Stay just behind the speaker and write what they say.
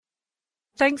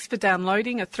Thanks for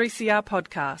downloading a 3CR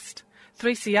podcast.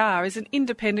 3CR is an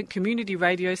independent community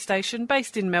radio station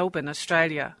based in Melbourne,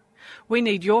 Australia. We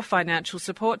need your financial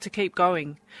support to keep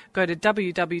going. Go to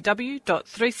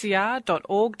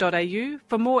www.3cr.org.au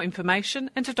for more information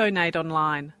and to donate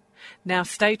online. Now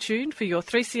stay tuned for your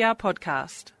 3CR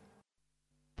podcast.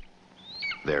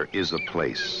 There is a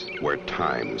place where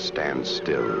time stands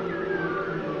still,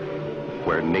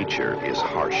 where nature is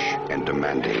harsh and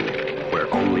demanding,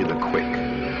 where only the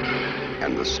quick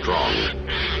and the strong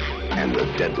and the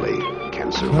deadly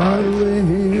can survive.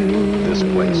 This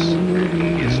place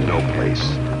is no place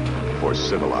for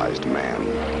civilized man.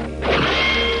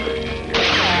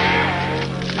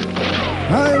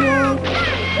 I want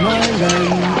my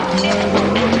land.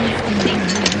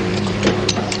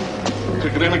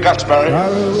 Kick it in the guts, Barry. Far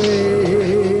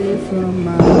away from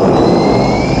my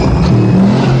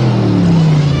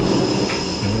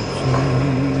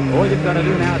All you've got to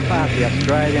do now is pass the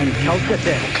Australian culture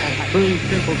test. 3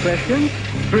 simple questions,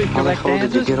 3 correct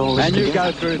answers, and you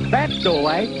go through that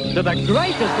doorway to the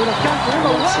greatest little country in the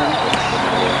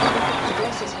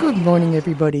world. Good morning,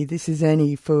 everybody. This is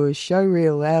Annie for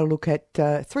Showreel, our look at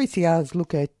 3CR's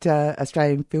look at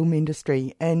Australian film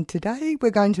industry. And today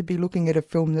we're going to be looking at a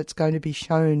film that's going to be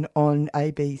shown on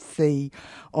ABC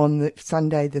on the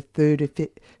Sunday, the 3rd of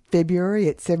February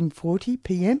at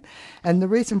 7:40pm. And the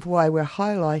reason for why we're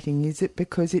highlighting is it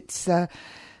because it's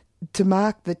to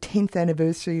mark the 10th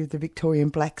anniversary of the Victorian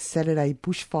Black Saturday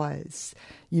bushfires.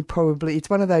 It's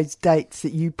one of those dates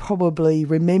that you probably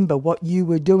remember what you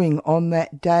were doing on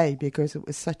that day because it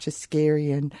was such a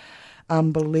scary and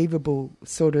unbelievable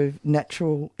sort of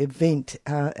natural event.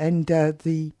 And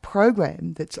the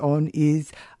program that's on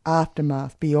is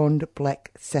Aftermath, Beyond Black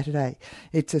Saturday.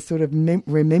 It's a sort of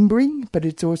remembering, but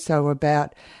it's also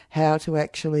about how to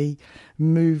actually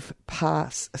move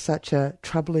past such a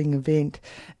troubling event.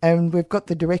 And we've got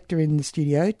the director in the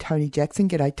studio, Tony Jackson.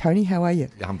 G'day, Tony. How are you?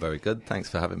 I'm very good. Thanks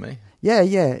for having me.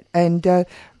 Yeah. And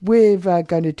we're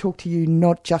going to talk to you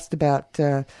not just about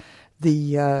the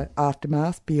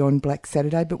Aftermath, Beyond Black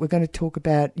Saturday, but we're going to talk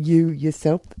about you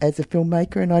yourself as a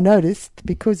filmmaker. And I noticed,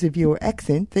 because of your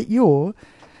accent, that you're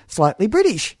slightly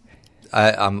British.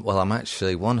 I'm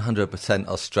actually 100%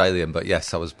 Australian, but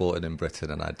yes, I was born in Britain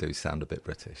and I do sound a bit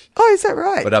British. Oh, is that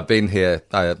right? But I've been here,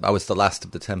 I was the last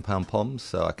of the £10 Poms,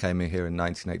 so I came here in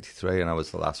 1983 and I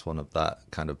was the last one of that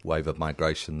kind of wave of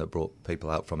migration that brought people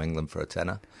out from England for a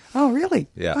tenner. Oh, really?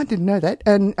 Yeah. I didn't know that.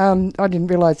 And I didn't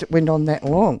realise it went on that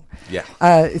long. Yeah.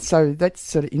 So that's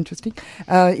sort of interesting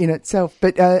in itself.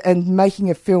 But and making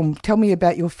a film, tell me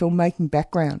about your filmmaking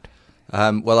background.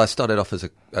 Well, I started off as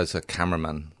a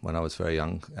cameraman when I was very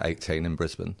young, 18 in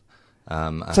Brisbane.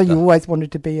 So you always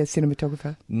wanted to be a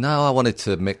cinematographer? No, I wanted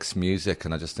to mix music,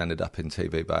 and I just ended up in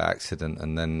TV by accident,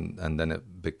 and then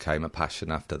it became a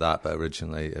passion after that. But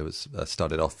originally, I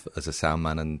started off as a sound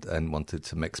man and wanted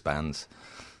to mix bands,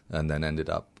 and then ended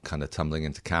up kind of tumbling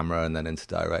into camera and then into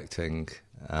directing,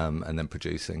 and then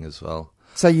producing as well.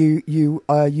 So you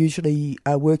usually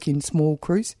work in small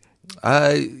crews?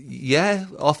 Yeah,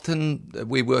 often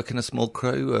we work in a small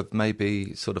crew of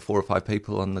maybe sort of 4 or 5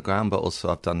 people on the ground, but also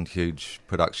I've done huge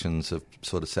productions of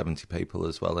sort of 70 people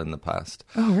as well in the past.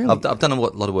 Oh, really? I've done a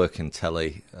lot of work in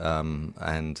telly,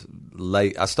 and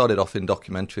I started off in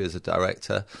documentary as a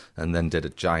director and then did a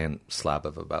giant slab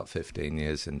of about 15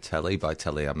 years in telly. By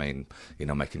telly, I mean,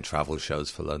 making travel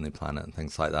shows for Lonely Planet and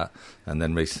things like that. And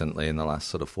then recently, in the last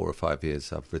sort of 4 or 5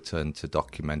 years, I've returned to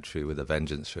documentary with a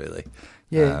vengeance, really.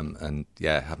 Yeah.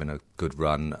 Having a good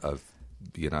run of,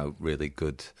 really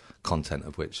good content,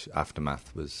 of which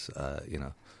Aftermath was, a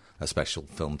special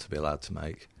film to be allowed to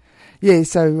make. Yeah,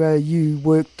 so you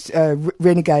worked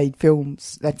Renegade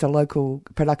Films. That's a local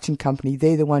production company.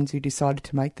 They're the ones who decided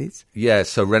to make this. Yeah,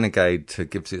 so Renegade, to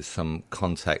give it some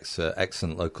context,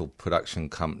 excellent local production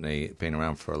company, been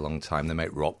around for a long time. They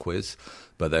make Rockwiz,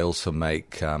 but they also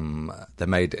make they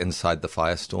made Inside the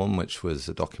Firestorm, which was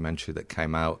a documentary that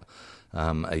came out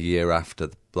a year after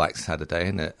Black Saturday,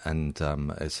 and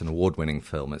it's an award-winning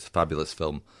film. It's a fabulous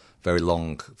film, very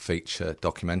long feature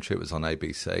documentary. It was on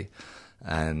ABC,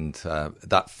 and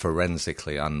that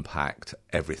forensically unpacked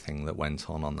everything that went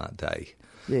on that day.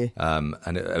 Yeah.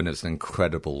 And it was an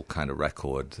incredible kind of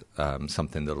record,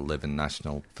 something that'll live in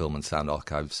National Film and Sound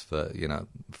Archives for,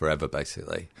 forever,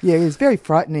 basically. Yeah, it was very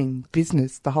frightening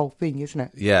business, the whole thing, isn't it?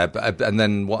 Yeah, and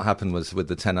then what happened was with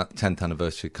the 10th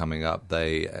anniversary coming up,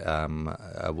 a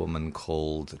woman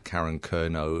called Karen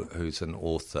Curnow, who's an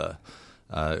author,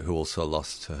 who also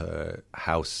lost her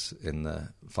house in the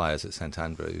fires at St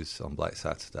Andrews on Black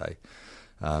Saturday,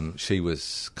 She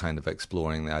was kind of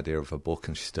exploring the idea of a book,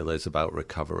 and she still is, about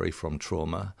recovery from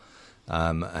trauma.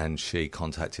 And she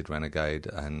contacted Renegade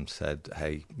and said,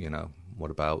 hey,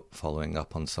 what about following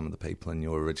up on some of the people in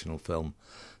your original film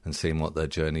and seeing what their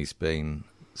journey's been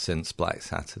since Black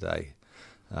Saturday,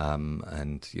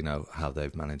 and, how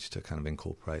they've managed to kind of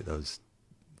incorporate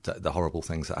the horrible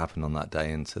things that happened on that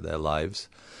day into their lives.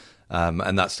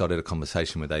 And that started a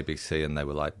conversation with ABC, and they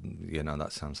were like,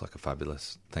 that sounds like a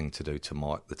fabulous thing to do to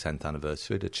mark the 10th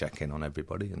anniversary, to check in on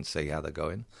everybody and see how they're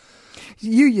going.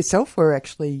 You yourself were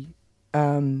actually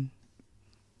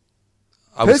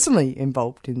personally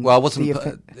involved in I wasn't the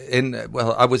event.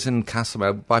 I was in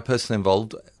Castlemaine. By personally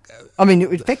involved, I mean,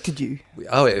 it affected you.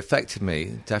 Oh, it affected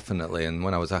me, definitely. And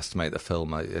when I was asked to make the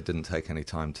film, it didn't take any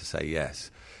time to say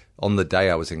yes. On the day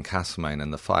I was in Castlemaine,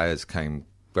 and the fires came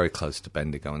very close to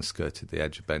Bendigo and skirted the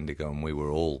edge of Bendigo, and we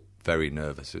were all very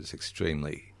nervous. It was an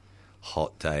extremely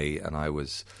hot day, and It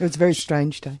was a very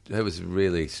strange day. It was a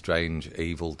really strange,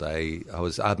 evil day.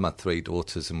 I had my 3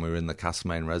 daughters, and we were in the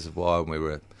Castlemaine Reservoir, and we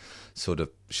were sort of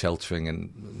sheltering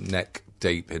and neck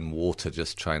deep in water,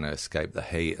 just trying to escape the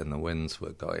heat, and the winds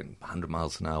were going 100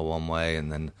 miles an hour one way and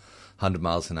then 100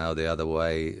 miles an hour the other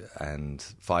way, and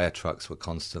fire trucks were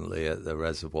constantly at the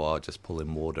reservoir just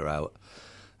pulling water out.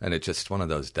 And it just, one of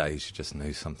those days, you just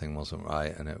knew something wasn't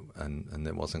right, and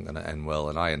it wasn't going to end well.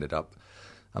 And I ended up,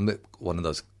 one of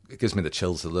those, it gives me the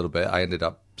chills a little bit. I ended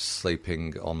up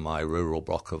sleeping on my rural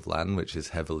block of land, which is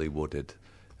heavily wooded.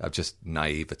 Just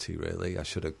naivety, really. I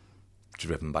should have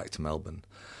driven back to Melbourne.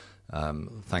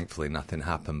 Thankfully, nothing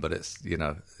happened, but it's,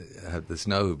 there's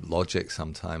no logic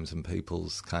sometimes, and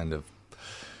people's kind of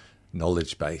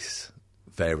knowledge base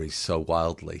varies so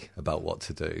wildly about what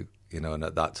to do. And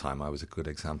at that time, I was a good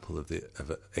example of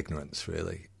ignorance,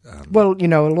 really. A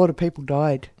lot of people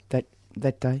died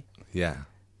that day. Yeah,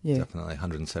 definitely.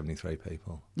 173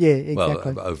 people. Yeah,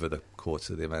 exactly. Well, over the course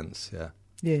of the events, yeah.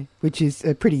 Yeah, which is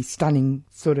a pretty stunning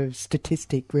sort of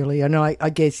statistic, really. And I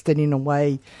guess that in a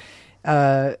way,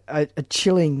 a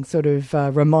chilling sort of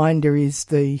reminder is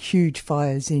the huge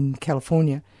fires in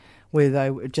California, where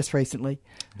they were just recently.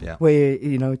 Yeah. Where,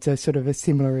 it's a sort of a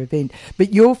similar event.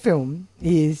 But your film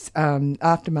is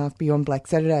Aftermath Beyond Black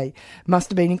Saturday. Must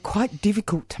have been quite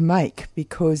difficult to make,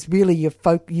 because really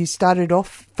you started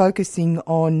off focusing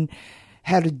on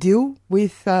how to deal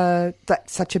with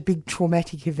such a big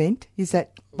traumatic event. Is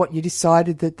that what you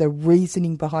decided that the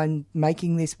reasoning behind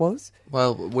making this was?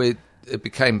 Well, it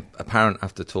became apparent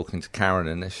after talking to Karen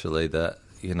initially that,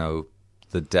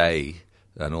 the day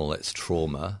and all its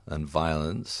trauma and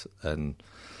violence and,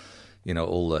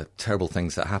 all the terrible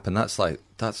things that happen,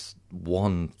 that's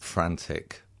one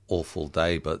frantic, awful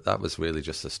day, but that was really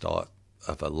just the start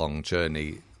of a long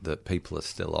journey that people are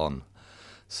still on.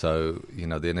 So,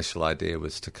 the initial idea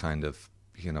was to kind of,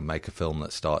 make a film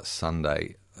that starts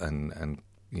Sunday and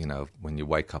when you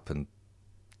wake up and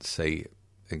see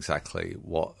exactly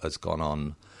what has gone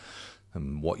on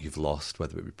and what you've lost,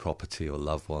 whether it be property or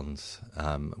loved ones,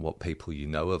 what people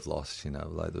have lost,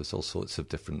 there's all sorts of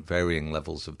different varying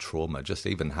levels of trauma. Just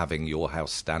even having your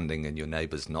house standing and your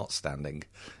neighbours not standing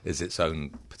is its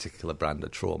own particular brand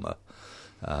of trauma.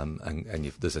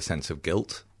 And there's a sense of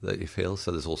guilt that you feel,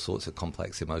 so there's all sorts of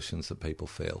complex emotions that people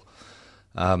feel.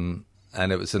 And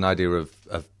it was an idea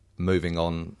of moving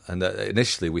on, and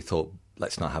initially we thought,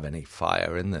 let's not have any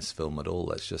fire in this film at all,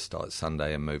 let's just start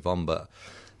Sunday and move on, but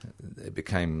it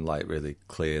became really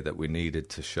clear that we needed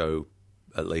to show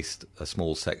at least a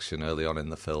small section early on in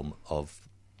the film of,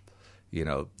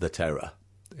 the terror,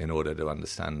 in order to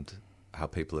understand how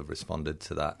people have responded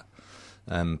to that.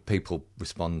 People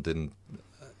respond in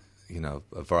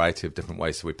a variety of different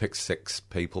ways. So we picked 6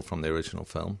 people from the original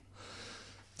film.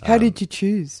 How did you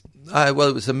choose? Well,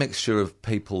 it was a mixture of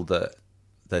people that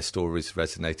their stories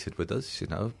resonated with us,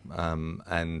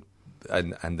 and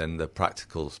then the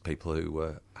practicals, people who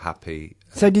were happy.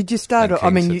 So did you start?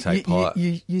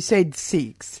 You said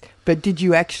 6, but did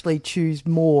you actually choose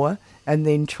more and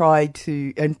then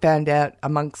and found out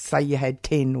amongst, say, you had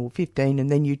 10 or 15,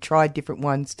 and then you tried different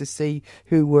ones to see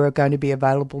who were going to be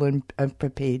available and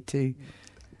prepared to?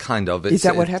 Kind of. Is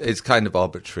that what happened? It's kind of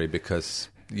arbitrary because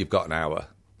you've got an hour.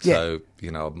 Yeah. So,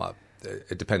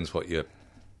 it depends what your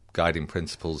guiding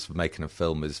principles for making a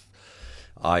film is.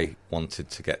 I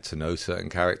wanted to get to know certain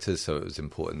characters, so it was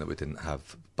important that we didn't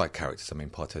have, by characters I mean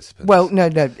participants. Well, no,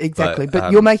 exactly.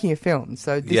 But you're making a film,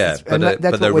 so that's but what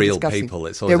they're we're real discussing. people.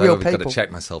 It's always real I've got people. to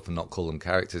check myself and not call them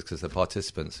characters, because they're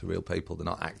participants, are real people. They're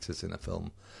not actors in a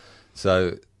film.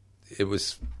 So, it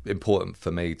was important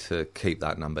for me to keep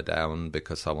that number down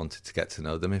because I wanted to get to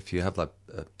know them. If you have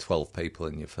 12 people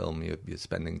in your film, you're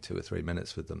spending 2 or 3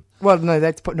 minutes with them. Well, no,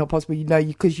 that's not possible,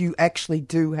 because you actually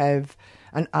do have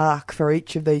an arc for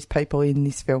each of these people in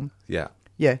this film. Yeah.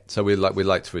 Yeah. So we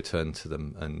like to return to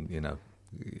them and,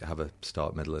 have a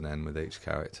start, middle and end with each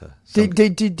character.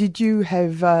 Did you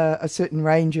have a certain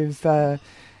range of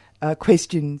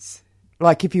questions?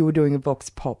 Like if you were doing a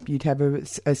vox pop, you'd have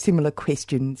a similar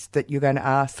questions that you're going to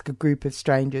ask a group of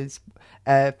strangers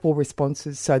for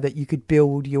responses so that you could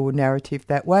build your narrative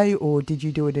that way, or did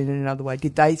you do it in another way?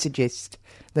 Did they suggest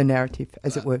the narrative,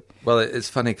 as it were? Well, it's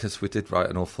funny because we did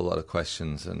write an awful lot of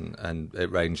questions, and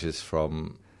it ranges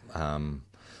from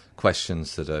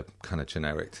questions that are kind of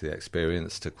generic to the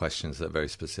experience to questions that are very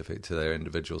specific to their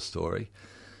individual story.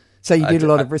 So you did a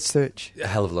lot of research? A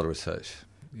hell of a lot of research,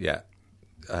 yeah.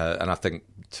 And I think,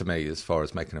 to me, as far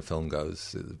as making a film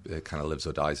goes, it kind of lives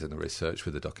or dies in the research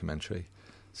with the documentary.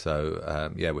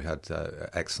 So, we had an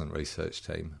excellent research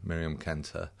team. Miriam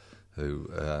Kenter, who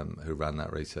ran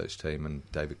that research team,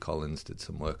 and David Collins did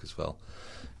some work as well.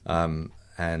 So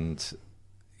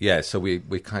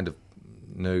we kind of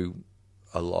knew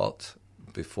a lot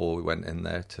before we went in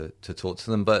there to talk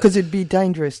to them. But because it'd be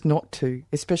dangerous not to,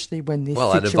 especially when this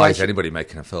I'd advise anybody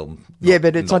making a film.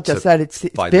 But it's not just that, it's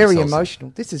very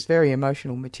emotional. This is very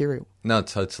emotional material. No,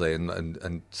 totally.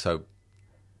 And so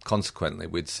consequently,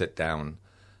 we'd sit down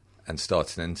and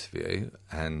start an interview,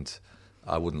 and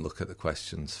I wouldn't look at the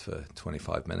questions for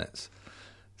 25 minutes.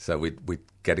 So we'd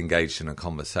get engaged in a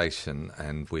conversation,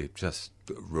 and we just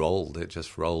rolled. It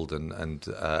just rolled, and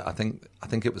I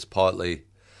think it was partly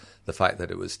the fact that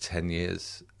it was 10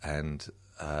 years, and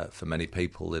for many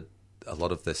people, a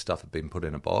lot of this stuff had been put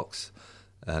in a box,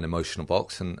 an emotional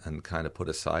box, and kind of put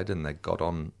aside, and they got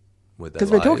on with their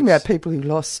lives. Because we're talking about people who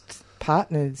lost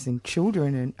partners and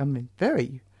children, and I mean,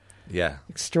 very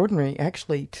extraordinary,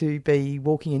 actually, to be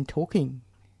walking and talking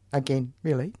again,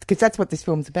 really. Because that's what this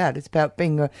film's about. It's about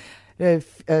being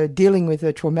dealing with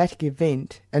a traumatic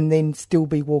event and then still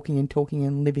be walking and talking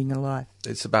and living a life.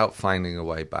 It's about finding a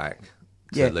way back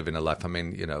to living a life. I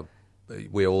mean,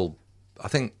 I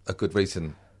think a good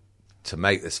reason to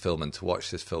make this film and to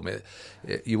watch this film,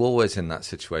 you're always in that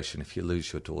situation. If you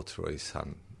lose your daughter or your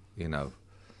son,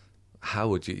 how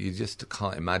would you just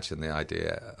can't imagine the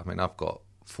idea. I mean, I've got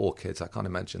 4 kids. I can't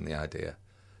imagine the idea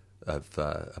of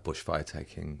a bushfire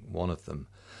taking one of them.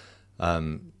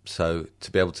 So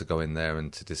to be able to go in there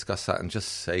and to discuss that and just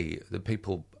see that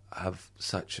people have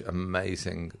such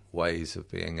amazing ways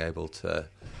of being able to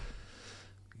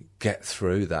get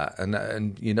through that, and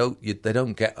they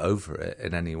don't get over it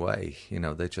in any way.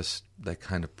 They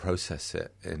kind of process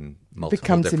it in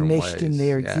multiple different ways. It becomes enmeshed in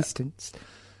their existence.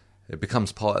 It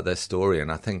becomes part of their story,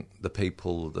 and I think the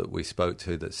people that we spoke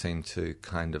to that seemed to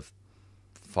kind of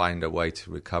find a way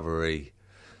to recovery,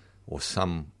 or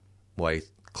some way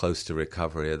close to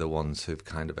recovery, are the ones who've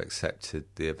kind of accepted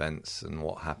the events and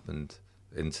what happened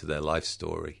into their life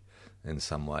story in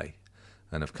some way,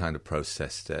 and have kind of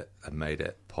processed it and made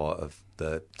it part of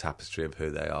the tapestry of who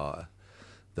they are.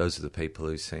 Those are the people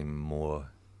who seem more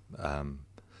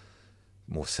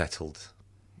settled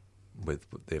with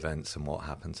the events and what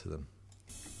happened to them.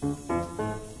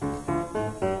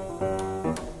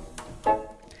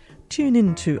 Tune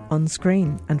in to On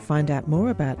Screen and find out more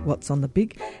about what's on the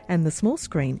big and the small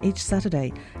screen each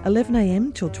Saturday, 11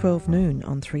 a.m. till 12 noon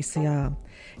on 3CR.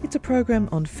 It's a program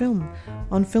on film,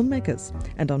 on filmmakers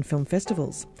and on film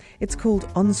festivals. It's called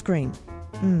On Screen,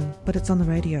 but it's on the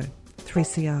radio,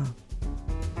 3CR.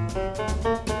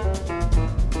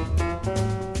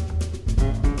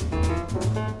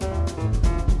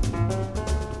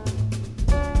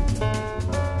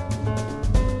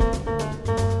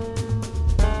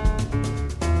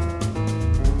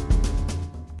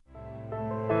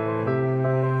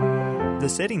 The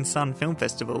Setting Sun Film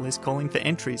Festival is calling for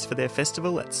entries for their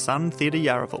festival at Sun Theatre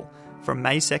Yarraville from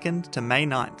May 2nd to May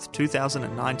 9th,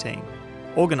 2019.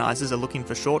 Organisers are looking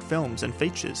for short films and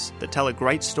features that tell a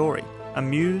great story,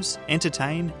 amuse,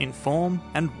 entertain, inform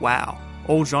and wow.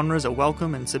 All genres are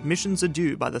welcome and submissions are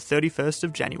due by the 31st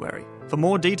of January. For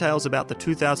more details about the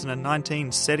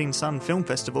 2019 Setting Sun Film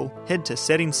Festival, head to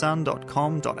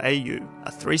settingsun.com.au,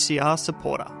 a 3CR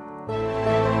supporter.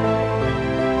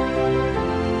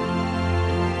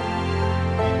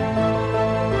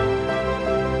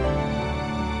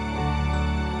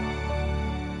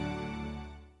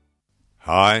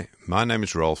 Hi, my name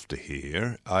is Rolf de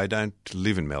Heer. I don't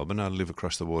live in Melbourne, I live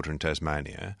across the water in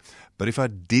Tasmania. But if I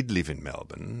did live in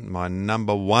Melbourne, my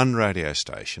number one radio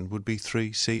station would be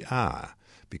 3CR,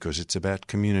 because it's about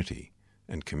community,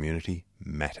 and community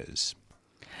matters.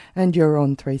 And you're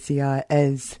on 3CR,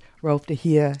 as Rolf de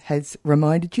Heer has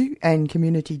reminded you, and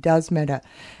community does matter.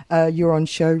 You're on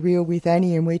Showreel with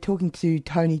Annie, and we're talking to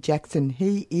Tony Jackson.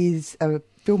 He is a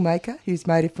filmmaker who's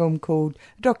made a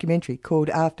documentary called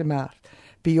Aftermath,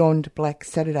 Beyond Black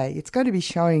Saturday. It's going to be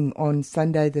showing on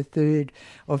Sunday the 3rd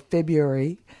of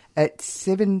February at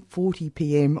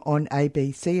 7:40pm on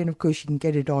ABC, and of course you can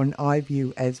get it on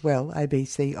iView as well,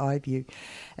 ABC iView.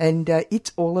 And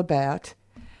it's all about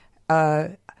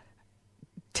 10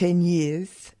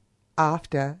 years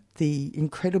after the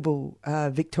incredible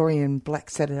Victorian Black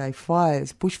Saturday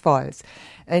fires, bushfires.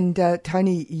 And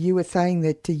Tony, you were saying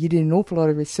that you did an awful lot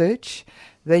of research.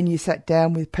 Then you sat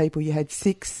down with people. You had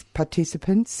 6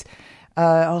 participants.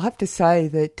 I'll have to say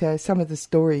that some of the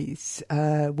stories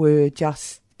were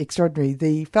just extraordinary.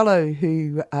 The fellow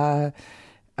who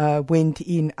went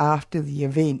in after the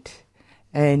event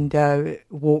and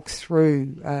walks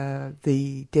through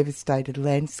the devastated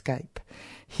landscape,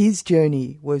 his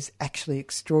journey was actually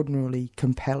extraordinarily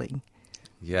compelling.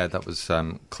 Yeah, that was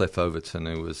Cliff Overton,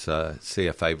 who was a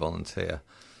CFA volunteer.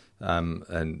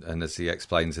 And as he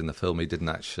explains in the film, he didn't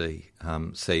actually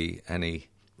see any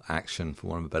action, for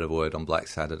want of a better word, on Black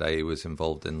Saturday. He was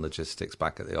involved in logistics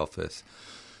back at the office.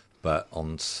 But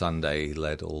on Sunday, he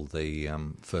led all the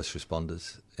first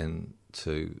responders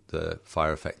into the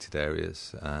fire-affected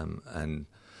areas and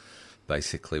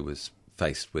basically was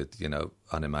faced with,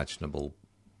 unimaginable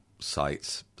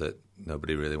sights that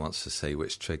nobody really wants to see,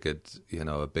 which triggered,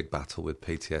 a big battle with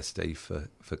PTSD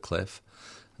for Cliff,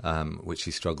 which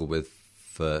he struggled with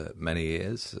for many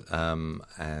years.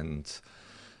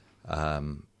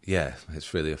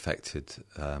 It's really affected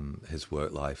his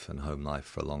work life and home life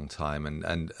for a long time.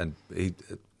 And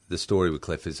the story with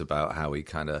Cliff is about how he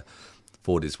kind of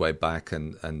fought his way back,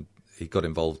 and he got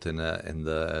involved in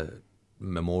the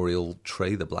memorial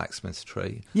tree, the blacksmith's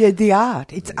tree. Yeah, the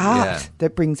art. It's art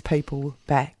that brings people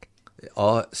back.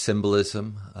 Art,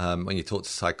 symbolism. When you talk to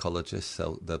psychologists,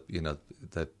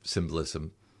 the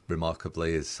symbolism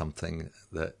remarkably is something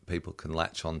that people can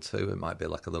latch onto. It might be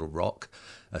like a little rock,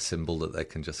 a symbol that they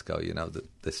can just go,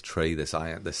 this tree, this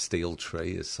steel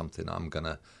tree is something I'm going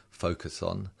to focus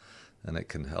on. And it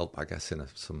can help, I guess, in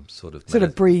some sort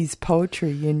of breeze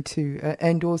poetry into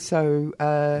and also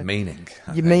meaning.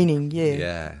 Your meaning,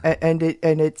 yeah. And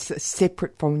it's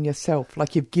separate from yourself,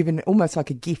 like you've given almost like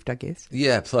a gift, I guess.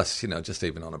 Yeah. Plus, just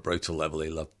even on a brutal level,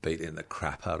 he loved beating the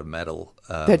crap out of metal.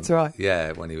 That's right.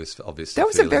 Yeah, when he was obviously that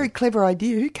was a very clever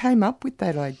idea. Who came up with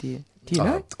that idea? Do you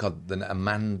know? God,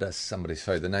 Amanda,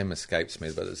 the name escapes me,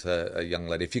 but it's a young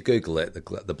lady. If you Google it,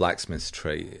 the blacksmith's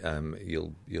tree,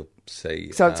 you'll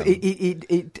see. So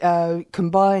it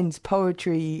combines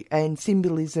poetry and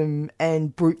symbolism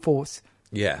and brute force.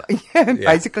 Yeah.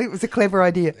 Basically, it was a clever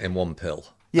idea. In one pill.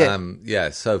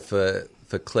 Yeah. So for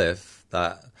Cliff,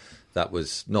 that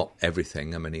was not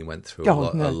everything. I mean, he went through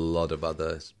a lot of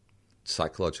other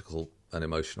psychological and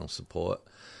emotional support.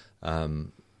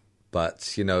 But,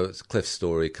 Cliff's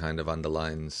story kind of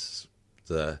underlines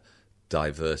the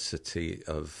diversity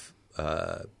of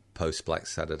post-Black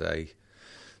Saturday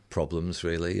problems,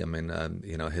 really. I mean,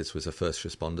 his was a first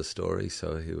responder story,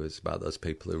 so he was about those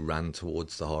people who ran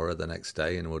towards the horror the next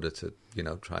day in order to,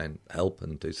 try and help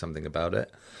and do something about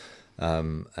it.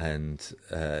 So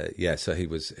he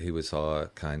was our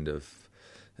kind of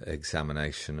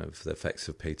examination of the effects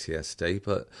of PTSD.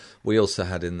 But we also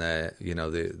had in there,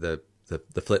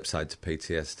 the flip side to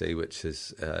PTSD, which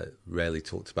is rarely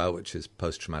talked about, which is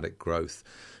post-traumatic growth.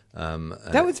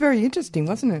 That was very interesting,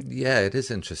 wasn't it? Yeah, it is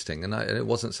interesting. And it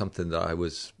wasn't something that I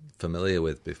was familiar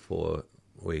with before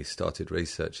we started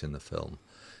researching the film,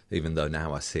 even though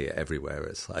now I see it everywhere.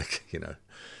 It's like, it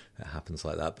happens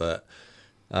like that. But,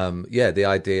 the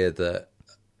idea that,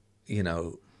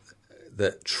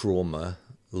 that trauma,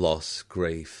 loss,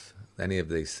 grief, any of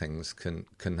these things can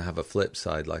have a flip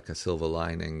side, like a silver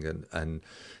lining, and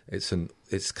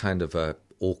it's kind of a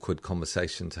awkward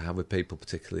conversation to have with people,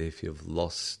 particularly if you've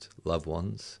lost loved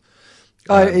ones.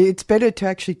 It's better to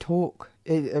actually talk.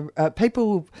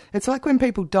 People, it's like when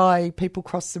people die, people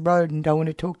cross the road and don't want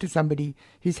to talk to somebody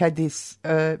who's had this.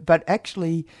 But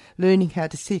actually, learning how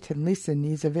to sit and listen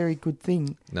is a very good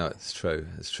thing. No, it's true.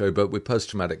 It's true. But with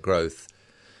post-traumatic growth,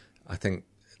 I think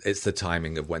it's the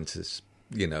timing of when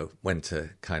to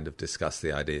kind of discuss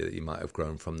the idea that you might have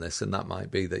grown from this. And that might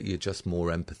be that you're just more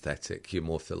empathetic, you're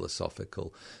more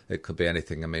philosophical. It could be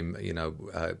anything. I mean,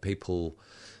 people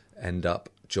end up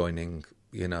joining,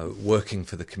 working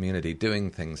for the community, doing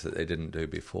things that they didn't do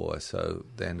before. So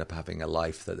they end up having a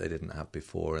life that they didn't have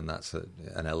before. And that's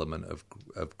an element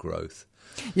of growth.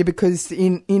 Yeah, because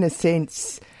in a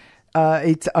sense,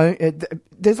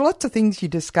 There's lots of things you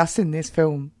discuss in this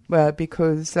film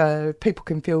because people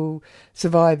can feel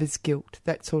survivor's guilt,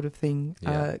 that sort of thing,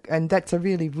 and that's a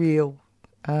really real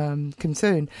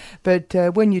concern. But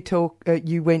when you talk,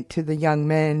 you went to the young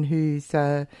man who's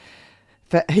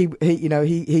he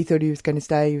thought he was going to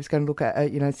stay, he was going to look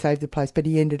at save the place, but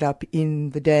he ended up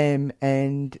in the dam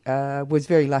and was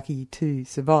very lucky to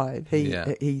survive.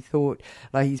 He thought,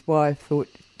 like his wife thought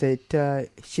that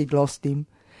she'd lost him.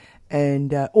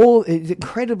 And it's an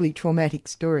incredibly traumatic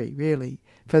story, really,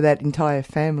 for that entire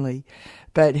family.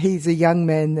 But he's a young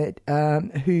man that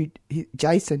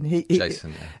Jason,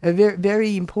 a very,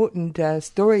 very important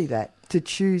story to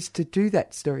choose to do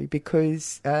that story,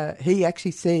 because he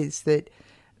actually says that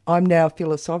I'm now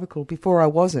philosophical. Before I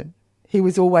wasn't. He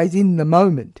was always in the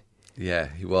moment. Yeah,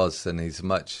 he was, and he's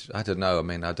I don't know. I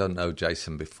mean, I don't know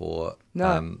Jason before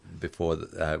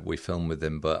we filmed with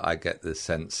him, but I get the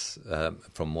sense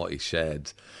from what he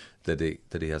shared that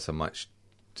he has a much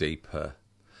deeper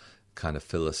kind of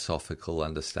philosophical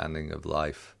understanding of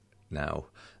life now,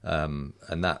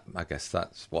 and that, I guess,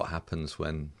 that's what happens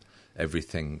when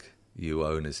everything you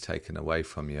own is taken away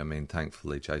from you. I mean,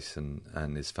 thankfully, Jason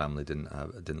and his family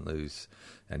didn't lose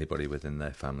anybody within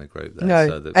their family group there. No,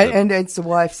 so and as the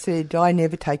wife said, I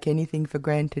never take anything for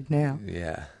granted now.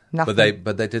 Yeah, nothing.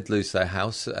 But they did lose their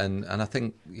house, and I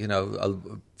think,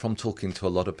 from talking to a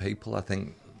lot of people, I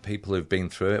think people who've been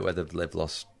through it, whether they've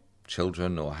lost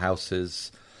children or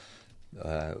houses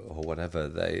or whatever,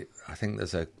 I think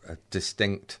there's a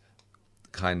distinct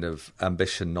kind of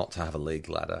ambition not to have a league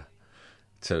ladder.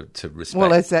 To respect.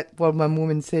 Well, as that one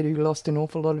woman said, who lost an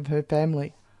awful lot of her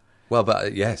family. Well,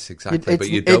 but yes, exactly.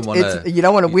 But you don't want to. You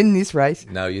don't want to win this race.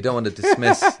 No, you don't want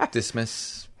to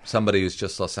dismiss somebody who's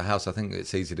just lost a house. I think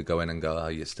it's easy to go in and go, "Oh,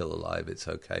 you're still alive. It's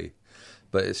okay,"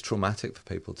 but it's traumatic for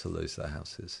people to lose their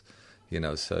houses.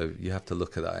 So you have to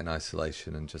look at that in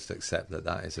isolation and just accept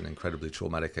that is an incredibly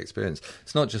traumatic experience.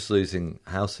 It's not just losing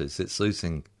houses; it's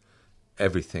losing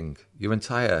everything, your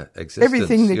entire existence,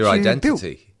 everything that your you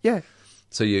identity. Built. Yeah.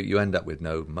 So you end up with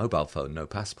no mobile phone, no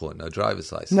passport, no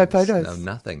driver's license, no photos, no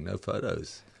nothing, no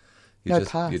photos. You're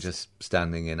just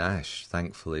standing in ash,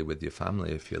 thankfully, with your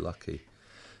family if you're lucky.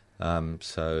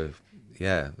 So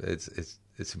yeah, it's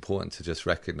important to just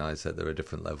recognise that there are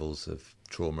different levels of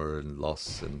trauma and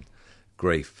loss and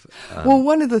grief. Well,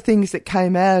 one of the things that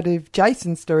came out of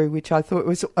Jason's story, which I thought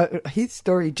was his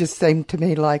story, just seemed to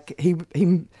me like he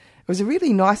it was a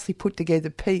really nicely put together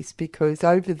piece, because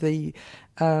over the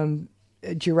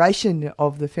duration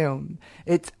of the film,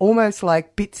 it's almost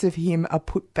like bits of him are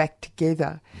put back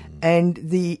together, and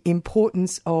the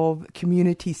importance of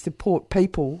community support,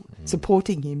 people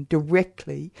supporting him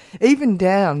directly, even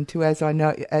down to, as I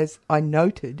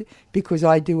noted, because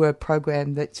I do a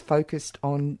program that's focused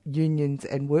on unions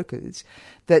and workers,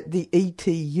 that the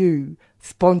ETU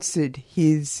sponsored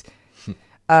his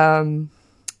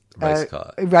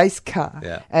race car,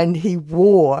 yeah. And he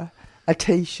wore a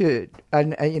T-shirt,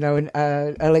 an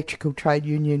electrical trade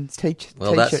union's T-shirt.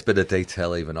 Well, that's a bit of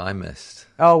detail even I missed.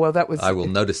 Oh, well, that was... I will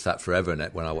notice that forever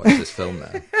when I watch this film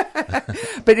now.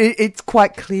 But it's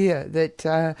quite clear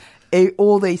that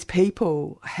all these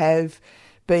people have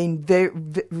been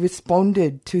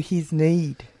responded to his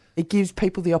need. It gives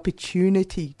people the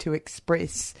opportunity to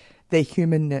express their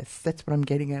humanness. That's what I'm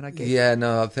getting at, I guess. Yeah,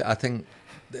 no, I think...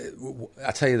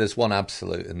 I tell you, there's one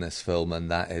absolute in this film,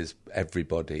 and that is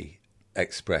everybody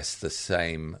expressed the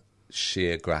same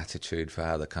sheer gratitude for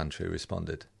how the country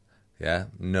responded. Yeah,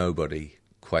 nobody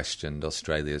questioned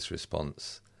Australia's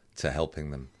response to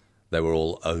helping them. They were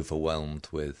all overwhelmed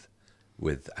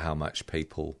with how much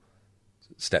people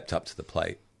stepped up to the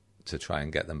plate to try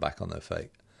and get them back on their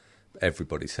feet.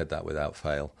 Everybody said that without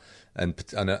fail. And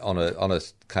on a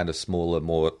kind of smaller,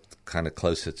 more kind of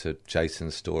closer to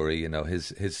Jason's story,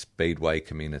 his Speedway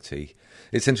community.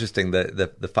 It's interesting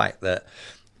the fact that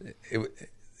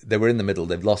they were in the middle.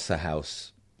 They've lost their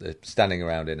house. They're standing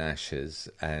around in ashes,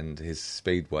 and his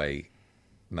Speedway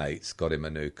mates got him a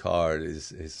new car.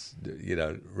 His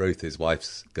Ruth, his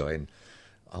wife's going,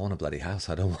 I want a bloody house.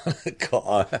 I don't want a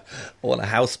car. I want a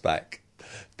house back.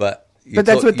 But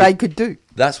that's what they could do.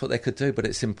 That's what they could do. But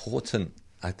it's important,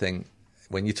 I think,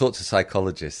 when you talk to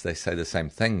psychologists, they say the same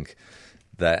thing,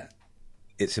 that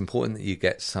it's important that you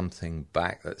get something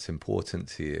back that's important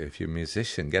to you. If you're a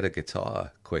musician, get a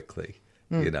guitar quickly.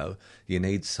 You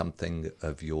need something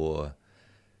of your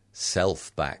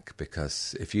self back,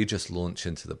 because if you just launch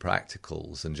into the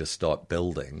practicals and just start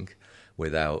building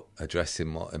without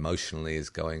addressing what emotionally is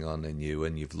going on in you,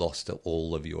 and you've lost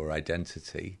all of your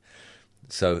identity.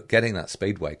 So getting that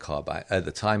Speedway car back at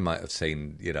the time might have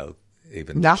seemed,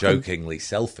 even Nothing. jokingly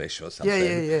selfish or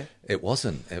something. Yeah. It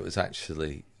wasn't. It was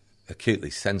actually acutely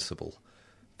sensible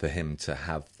for him to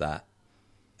have that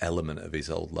element of his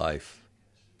old life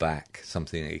back,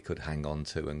 something that he could hang on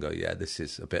to and go, yeah, this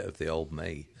is a bit of the old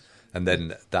me. And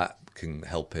then that can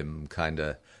help him kind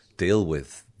of deal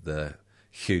with the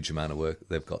huge amount of work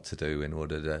they've got to do in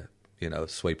order to,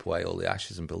 sweep away all the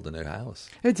ashes and build a new house.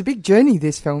 It's a big journey,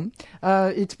 this film.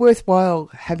 It's worthwhile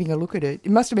having a look at it.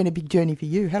 It must have been a big journey for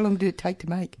you. How long did it take to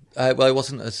make? Well, it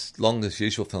wasn't as long as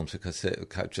usual films because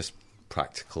it just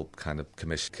practical kind of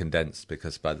commission condensed,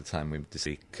 because by the time we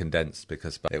see condensed,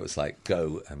 because it was like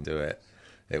go and do it.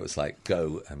 It was like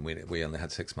go, and we only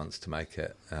had 6 months to make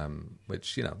it,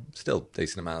 which still a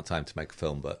decent amount of time to make a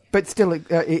film, but still,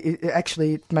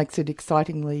 it makes it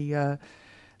excitingly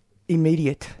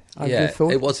immediate. I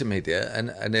thought it was immediate,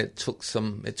 and it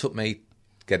took me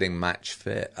getting match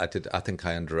fit. I think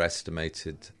I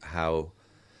underestimated how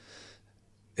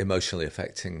emotionally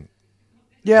affecting.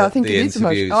 Yeah, I think it is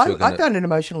emotional. I found it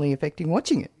emotionally affecting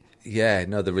watching it. Yeah,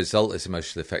 no, the result is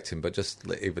emotionally affecting, but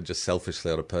even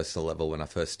selfishly on a personal level, when I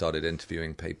first started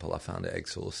interviewing people, I found it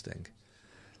exhausting.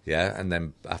 Yeah, and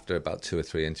then after about 2 or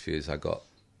 3 interviews, I got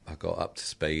up to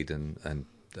speed and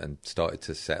started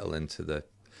to settle into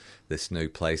this new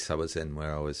place I was in,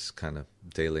 where I was kind of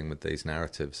dealing with these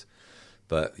narratives.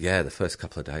 But yeah, the first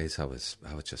couple of days, I was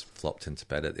just flopped into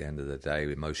bed at the end of the day,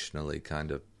 emotionally kind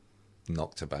of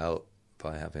knocked about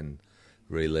by having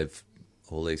relived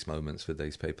all these moments with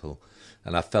these people.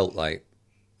 And I felt like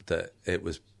that it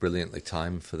was brilliantly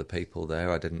timed for the people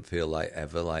there. I didn't feel like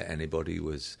anybody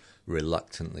was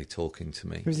reluctantly talking to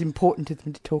me. It was important to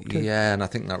them to talk to. Yeah, and I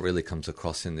think that really comes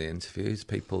across in the interviews.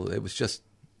 It was just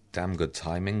damn good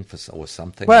timing or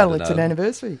something. Well, it's an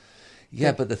anniversary.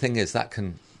 Yeah, but the thing is that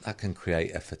can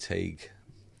create a fatigue.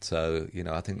 So,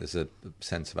 I think there's a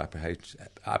sense of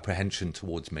apprehension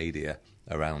towards media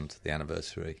around the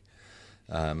anniversary.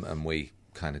 And we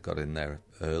kind of got in there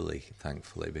early,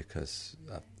 thankfully, because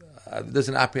there's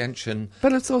an apprehension.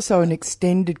 But it's also an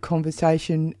extended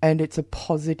conversation, and it's a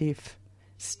positive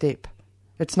step.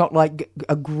 It's not like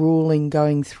a grueling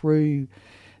going through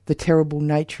the terrible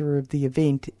nature of the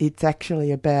event. It's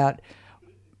actually about...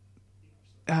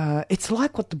 it's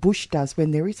like what the bush does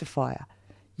when there is a fire.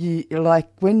 Like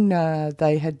when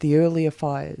they had the earlier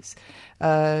fires,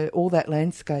 all that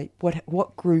landscape,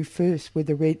 what grew first were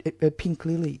the pink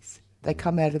lilies. They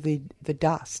come out of the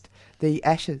dust, the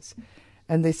ashes,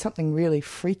 and there's something really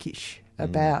freakish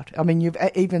about. I mean,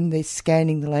 they're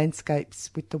scanning the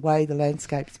landscapes with the way the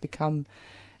landscapes become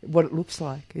what it looks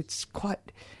like. It's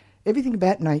quite... Everything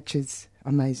about nature's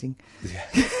amazing.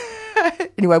 Yeah.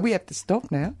 Anyway, we have to stop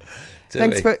now.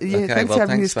 Thanks for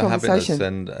having this conversation.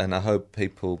 Having us, and I hope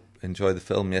people enjoy the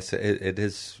film. Yes, it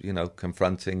is,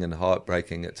 confronting and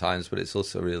heartbreaking at times, but it's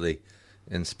also really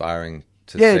inspiring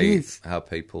to see how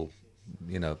people,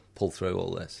 pull through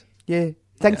all this. Yeah.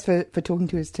 Thanks for talking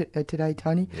to us today,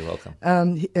 Tony. You're welcome.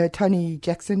 Tony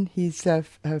Jackson, his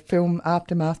film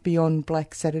Aftermath Beyond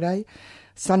Black Saturday,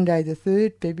 Sunday the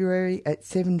 3rd February at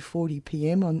 7:40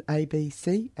 p.m. on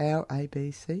ABC, our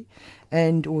ABC,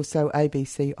 and also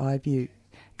ABC iView.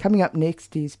 Coming up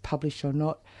next is Publish or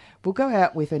Not. We'll go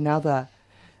out with another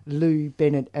Lou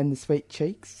Bennett and the Sweet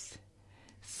Cheeks.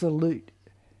 Salute.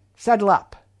 Saddle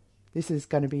up. This is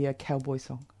going to be a cowboy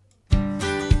song.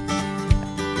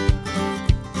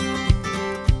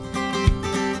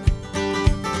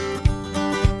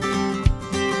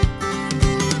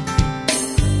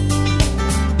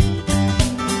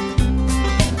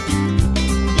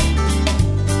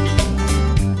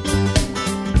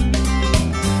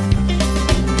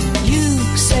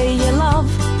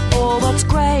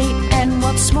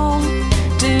 Small,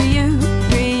 do you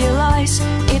realise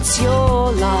it's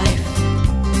your life?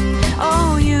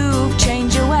 Oh, you've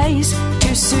changed your ways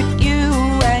to suit you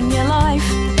and your life.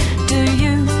 Do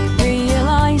you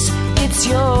realise it's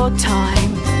your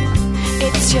time?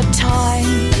 It's your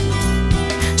time.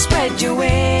 Spread your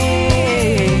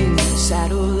wings,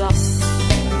 saddle up.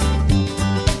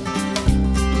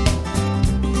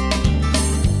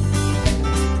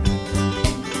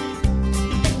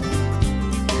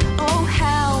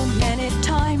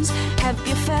 Have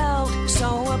you felt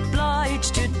so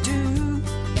obliged to do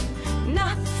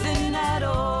nothing at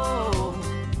all?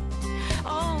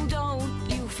 Oh, don't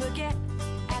you forget,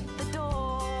 at the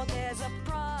door there's a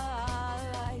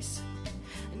price.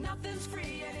 Nothing's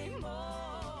free anymore.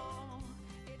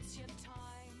 It's your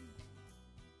time.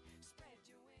 Spread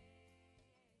your wings.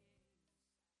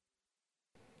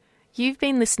 You've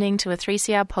been listening to a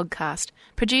 3CR podcast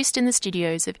produced in the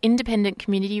studios of independent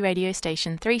community radio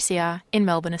station 3CR in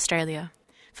Melbourne, Australia.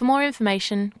 For more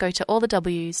information, go to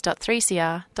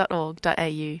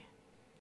allthews.3cr.org.au.